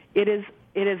 It is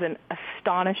an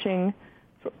astonishing,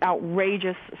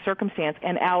 outrageous circumstance,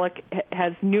 and ALEC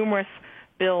has numerous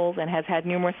bills and has had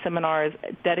numerous seminars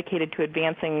dedicated to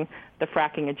advancing the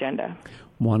fracking agenda.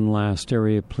 One last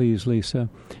area, please, Lisa,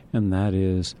 and that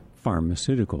is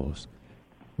pharmaceuticals.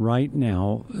 Right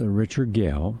now, Richard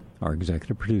Gale, our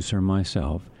executive producer, and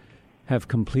myself, have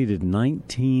completed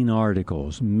 19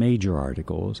 articles, major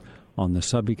articles, on the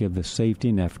subject of the safety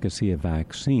and efficacy of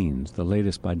vaccines. The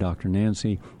latest by Dr.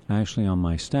 Nancy Ashley on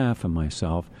my staff and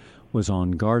myself was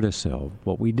on Gardasil.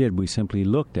 What we did, we simply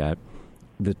looked at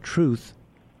the truth.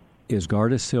 Is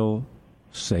Gardasil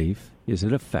safe? Is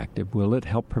it effective? Will it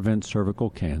help prevent cervical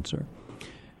cancer?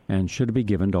 And should it be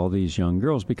given to all these young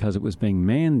girls? Because it was being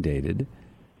mandated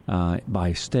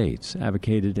by states,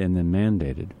 advocated and then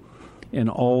mandated in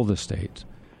all the states.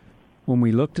 When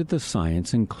we looked at the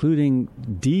science, including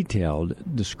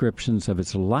detailed descriptions of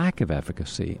its lack of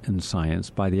efficacy in science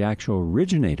by the actual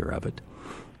originator of it,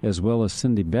 as well as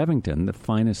Cindy Bevington, the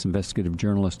finest investigative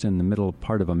journalist in the middle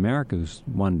part of America, who's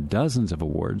won dozens of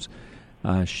awards,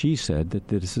 she said that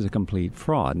this is a complete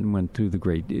fraud and went through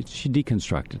she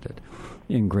deconstructed it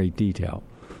in great detail.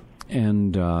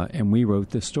 And we wrote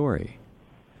the story.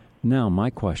 Now, my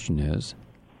question is,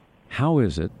 how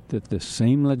is it that the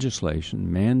same legislation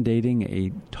mandating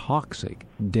a toxic,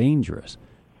 dangerous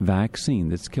vaccine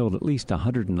that's killed at least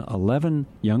 111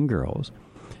 young girls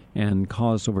and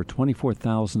caused over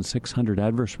 24,600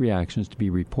 adverse reactions to be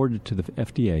reported to the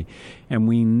FDA, and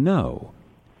we know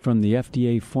from the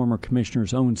FDA former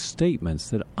commissioner's own statements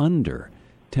that under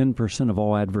 10% of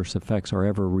all adverse effects are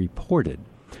ever reported.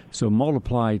 So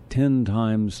multiply 10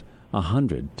 times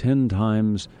 100, 10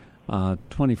 times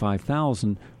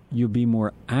 25,000, you'll be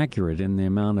more accurate in the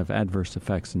amount of adverse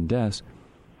effects and deaths.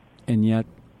 And yet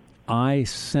I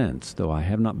sense, though I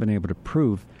have not been able to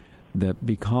prove, that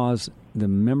because the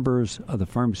members of the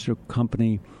pharmaceutical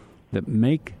company that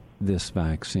make this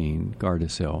vaccine,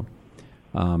 Gardasil,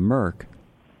 Merck,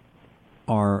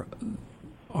 are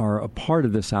a part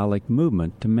of this ALEC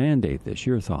movement to mandate this.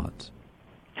 Your thoughts?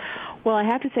 Well, I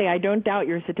have to say I don't doubt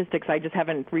your statistics. I just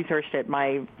haven't researched it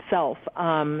myself.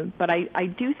 But I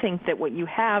do think that what you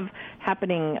have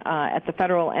happening at the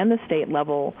federal and the state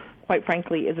level, quite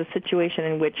frankly, is a situation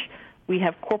in which we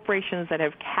have corporations that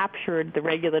have captured the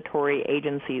regulatory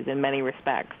agencies in many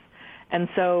respects. And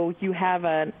so you have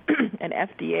an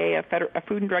FDA, a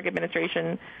Food and Drug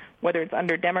Administration, whether it's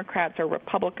under Democrats or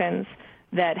Republicans,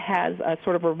 that has a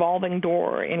sort of revolving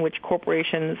door in which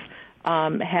corporations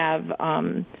have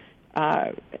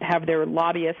their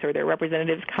lobbyists or their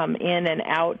representatives come in and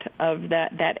out of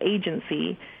that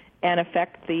agency and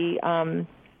affect the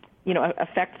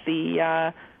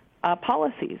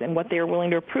policies and what they are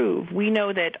willing to approve. We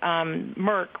know that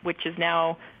Merck, which is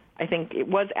now, I think it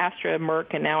was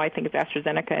Merck, and now I think it's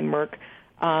AstraZeneca and Merck,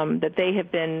 that they have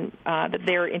been, that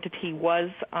their entity was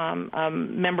a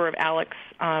member of ALEC's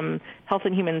Health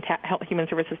and Human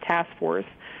Services Task Force,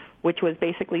 which was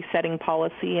basically setting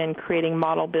policy and creating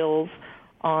model bills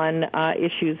on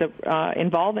issues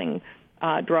involving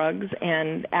drugs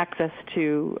and access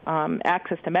to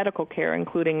medical care,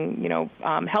 including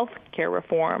health care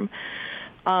reform.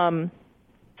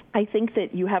 I think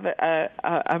that you have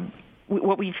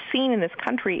what we've seen in this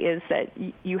country is that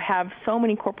you have so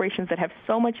many corporations that have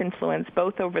so much influence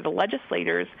both over the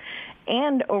legislators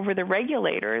and over the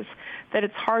regulators that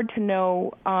it's hard to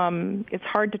know, it's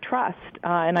hard to trust.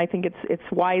 And I think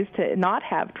it's wise to not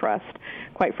have trust,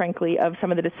 quite frankly, of some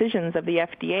of the decisions of the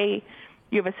FDA.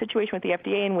 You have a situation with the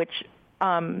FDA in which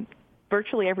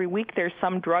virtually every week there's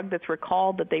some drug that's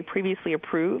recalled that they previously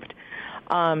approved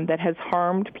that has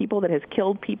harmed people, that has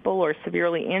killed people or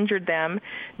severely injured them.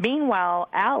 Meanwhile,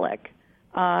 ALEC,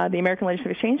 the American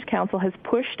Legislative Exchange Council, has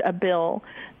pushed a bill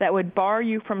that would bar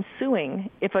you from suing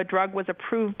if a drug was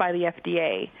approved by the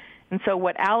FDA. And so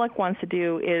what ALEC wants to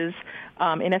do is,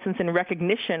 in essence, in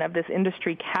recognition of this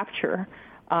industry capture,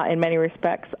 in many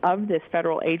respects, of this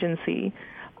federal agency,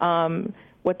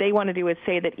 what they want to do is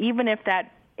say that even if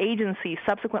that agency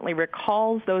subsequently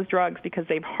recalls those drugs because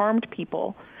they've harmed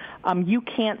people, you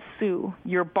can't sue.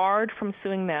 You're barred from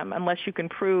suing them unless you can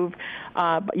prove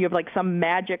you have like some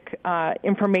magic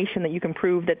information that you can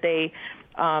prove that they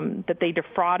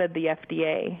defrauded the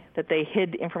FDA, that they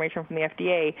hid information from the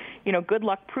FDA. Good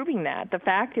luck proving that. The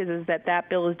fact is that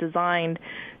bill is designed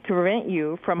to prevent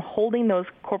you from holding those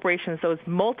corporations, those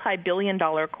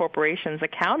multi-billion-dollar corporations,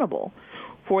 accountable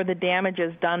for the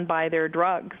damages done by their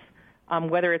drugs.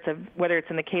 Whether it's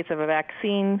in the case of a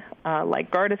vaccine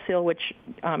like Gardasil, which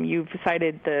you've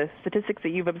cited the statistics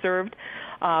that you've observed,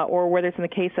 or whether it's in the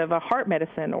case of a heart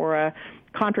medicine or a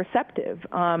contraceptive.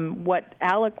 What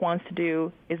ALEC wants to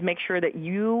do is make sure that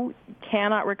you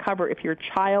cannot recover if your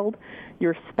child,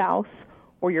 your spouse,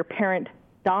 or your parent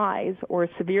dies or is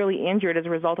severely injured as a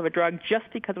result of a drug just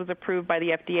because it was approved by the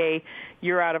FDA.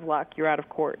 You're out of luck. You're out of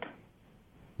court.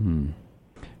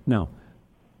 Now,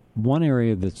 one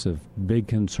area that's of big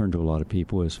concern to a lot of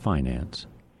people is finance.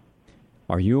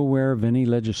 Are you aware of any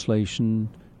legislation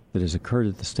that has occurred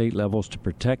at the state levels to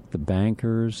protect the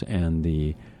bankers and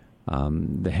the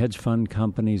hedge fund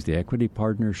companies, the equity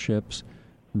partnerships,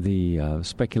 the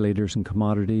speculators in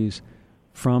commodities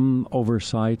from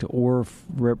oversight or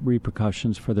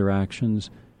repercussions for their actions?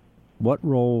 What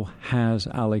role has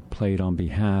ALEC played on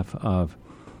behalf of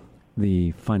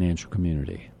the financial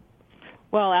community?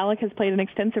 Well, ALEC has played an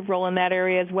extensive role in that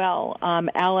area as well.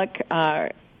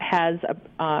 ALEC has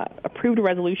approved a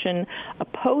resolution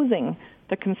opposing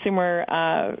the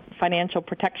Consumer Financial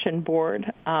Protection Board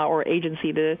or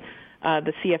agency, the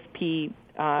CFPBA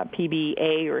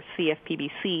or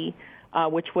CFPBC,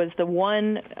 which was the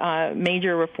one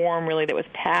major reform really that was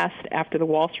passed after the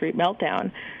Wall Street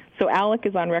meltdown. So ALEC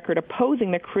is on record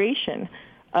opposing the creation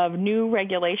of new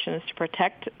regulations to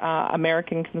protect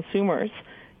American consumers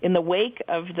in the wake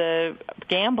of the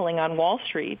gambling on Wall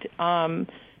Street and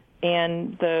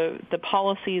the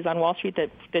policies on Wall Street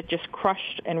that just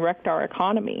crushed and wrecked our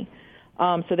economy.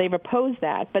 So they've opposed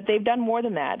that. But they've done more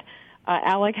than that.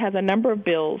 ALEC has a number of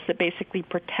bills that basically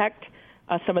protect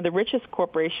some of the richest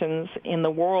corporations in the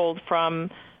world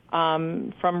from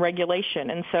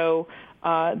regulation. And so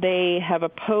they have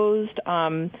opposed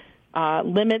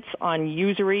limits on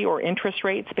usury or interest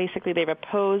rates. Basically, they've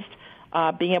opposed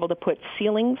being able to put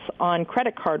ceilings on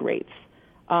credit card rates.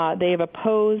 They have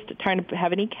opposed trying to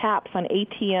have any caps on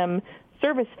ATM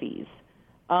service fees.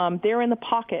 They're in the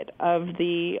pocket of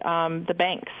the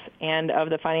banks and of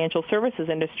the financial services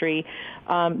industry.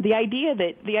 The idea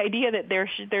that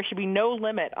there should be no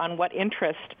limit on what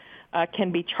interest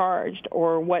can be charged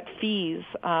or what fees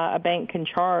a bank can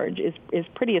charge is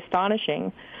pretty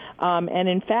astonishing. And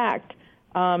in fact,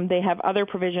 they have other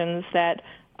provisions that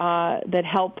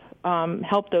help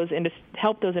those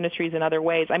industries in other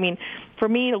ways. I mean, for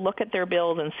me to look at their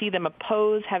bills and see them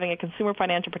oppose having a Consumer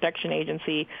Financial Protection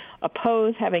Agency,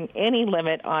 oppose having any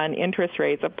limit on interest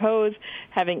rates, oppose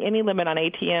having any limit on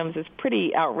ATMs is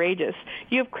pretty outrageous.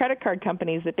 You have credit card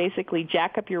companies that basically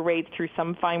jack up your rates through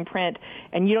some fine print,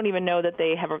 and you don't even know that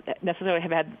they necessarily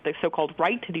have had the so-called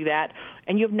right to do that,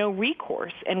 and you have no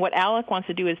recourse. And what ALEC wants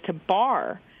to do is to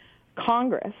bar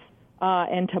Congress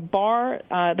and to bar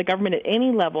the government at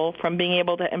any level from being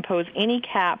able to impose any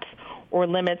caps or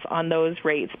limits on those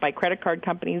rates by credit card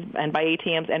companies and by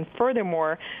ATMs. And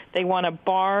furthermore, they want to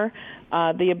bar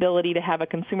the ability to have a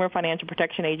Consumer Financial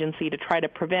Protection Agency to try to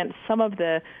prevent some of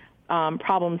the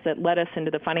problems that led us into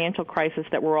the financial crisis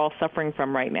that we're all suffering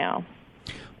from right now.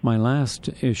 My last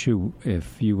issue,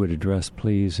 if you would address,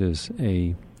 please, is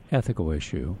a ethical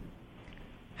issue.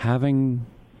 Having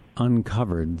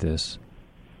uncovered this,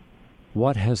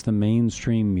 what has the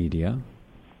mainstream media,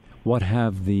 what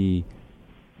have the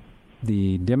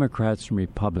Democrats and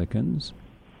Republicans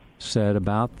said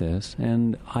about this?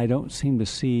 And I don't seem to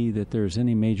see that there's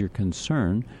any major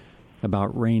concern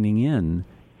about reining in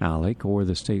ALEC or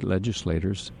the state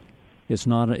legislators. It's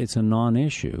a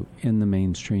non-issue in the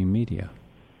mainstream media.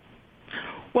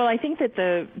 Well, I think that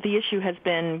the issue has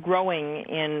been growing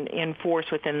in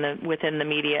force within the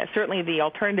media. Certainly, the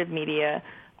alternative media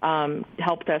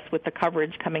helped us with the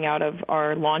coverage coming out of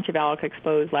our launch of ALEC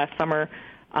Exposed last summer.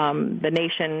 The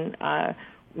Nation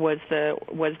was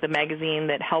the magazine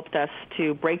that helped us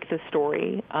to break the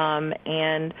story,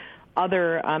 and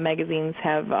other magazines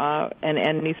have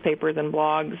and newspapers and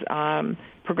blogs,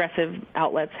 progressive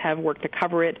outlets have worked to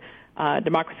cover it.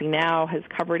 Democracy Now! Has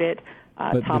covered it.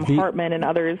 Tom Hartman and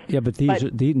others. Yeah, but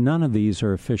none of these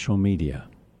are official media.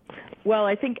 Well,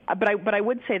 I think, but I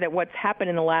would say that what's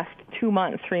happened in the last 2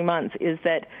 months, 3 months, is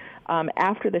that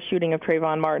after the shooting of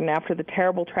Trayvon Martin, after the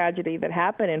terrible tragedy that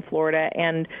happened in Florida,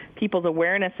 and people's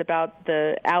awareness about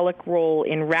the ALEC role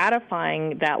in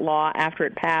ratifying that law after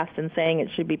it passed and saying it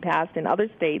should be passed in other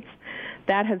states,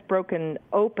 that has broken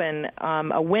open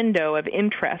a window of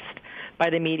interest by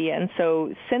the media. And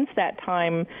so since that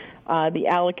time, the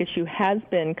ALEC issue has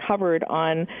been covered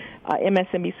on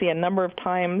MSNBC a number of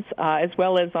times, as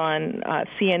well as on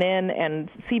CNN and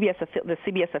CBS, the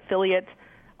CBS affiliate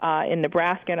in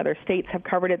Nebraska and other states have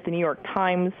covered it. The New York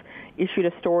Times issued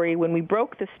a story. When we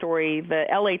broke the story, the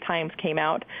LA Times came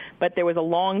out, but there was a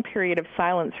long period of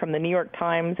silence from the New York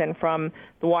Times and from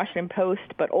the Washington Post.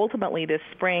 But ultimately this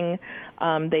spring,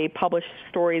 they published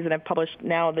stories and have published,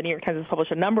 now the New York Times has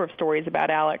published a number of stories about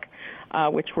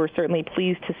ALEC, which we're certainly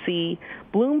pleased to see.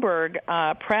 Bloomberg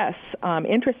Press,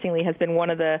 interestingly, has been one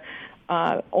of the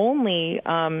only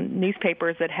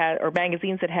newspapers that had, or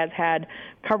magazines that has had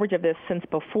coverage of this since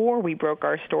before we broke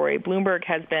our story. Bloomberg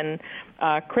has been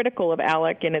critical of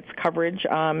ALEC in its coverage,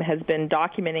 has been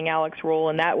documenting ALEC's role,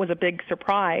 and that was a big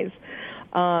surprise.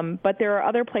 But there are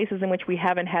other places in which we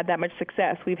haven't had that much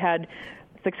success. We've had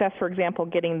success, for example,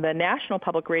 getting the national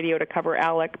public radio to cover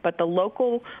ALEC, but the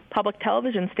local public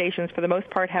television stations, for the most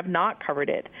part, have not covered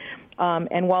it.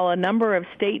 And while a number of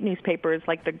state newspapers,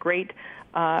 like the great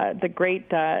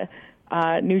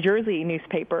New Jersey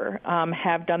newspaper,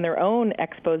 have done their own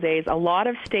exposés, a lot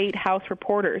of state house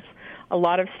reporters, a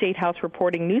lot of state house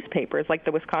reporting newspapers, like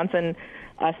the Wisconsin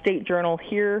State Journal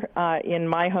here in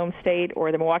my home state,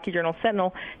 or the Milwaukee Journal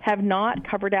Sentinel, have not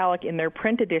covered ALEC in their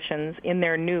print editions in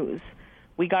their news.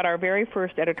 We got our very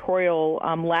first editorial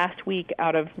last week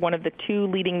out of one of the two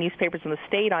leading newspapers in the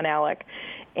state on ALEC,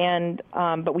 and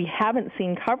but we haven't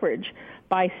seen coverage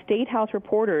by state house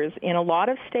reporters in a lot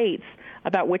of states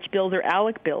about which bills are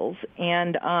ALEC bills,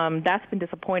 and that's been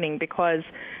disappointing because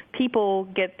people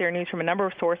get their news from a number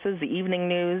of sources, the evening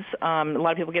news, a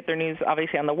lot of people get their news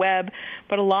obviously on the web,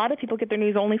 but a lot of people get their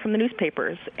news only from the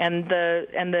newspapers, and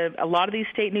a lot of these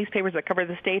state newspapers that cover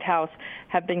the state house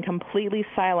have been completely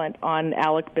silent on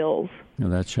ALEC bills in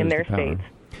their states.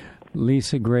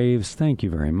 Lisa Graves, thank you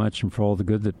very much, and for all the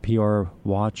good that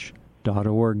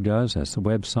prwatch.org does. That's the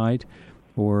website,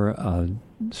 or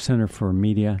Center for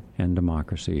Media and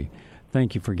Democracy.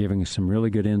 Thank you for giving us some really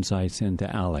good insights into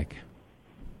ALEC.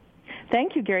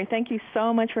 Thank you, Gary. Thank you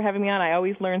so much for having me on. I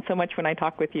always learn so much when I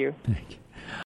talk with you. Thank you.